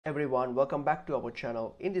Everyone, welcome back to our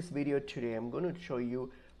channel. In this video today I'm going to show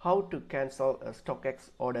you how to cancel a Stockx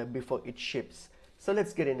order before it ships. So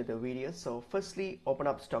let's get into the video. So firstly, open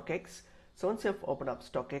up Stockx. So once you've opened up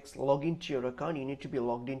Stockx, log into your account. You need to be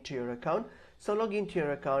logged into your account. So log into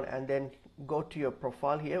your account and then go to your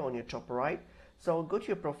profile here on your top right. So go to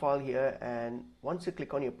your profile here, and once you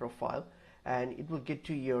click on your profile, and it will get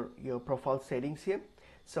to your profile settings here.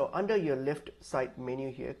 So under your left side menu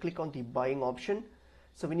here, click on the buying option.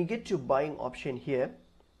 So when you get to buying option here,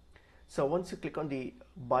 so once you click on the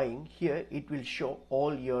buying here, it will show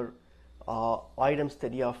all your items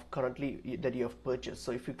that you have purchased.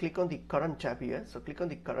 So if you click on the current tab here, so click on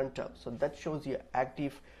the current tab, so that shows your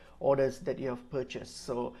active orders that you have purchased.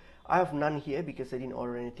 So I have none here because I didn't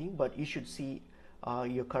order anything, but you should see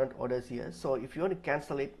your current orders here. So if you want to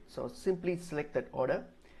cancel it, so simply select that order.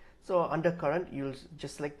 So under current, you'll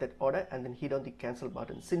just select that order and then hit on the cancel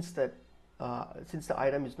button. Since the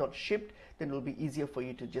item is not shipped, then it will be easier for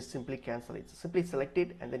you to just simply cancel it. So simply select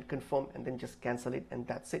it and then confirm and then just cancel it, and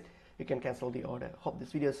that's it. You can cancel the order. Hope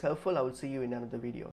this video is helpful. I will see you in another video.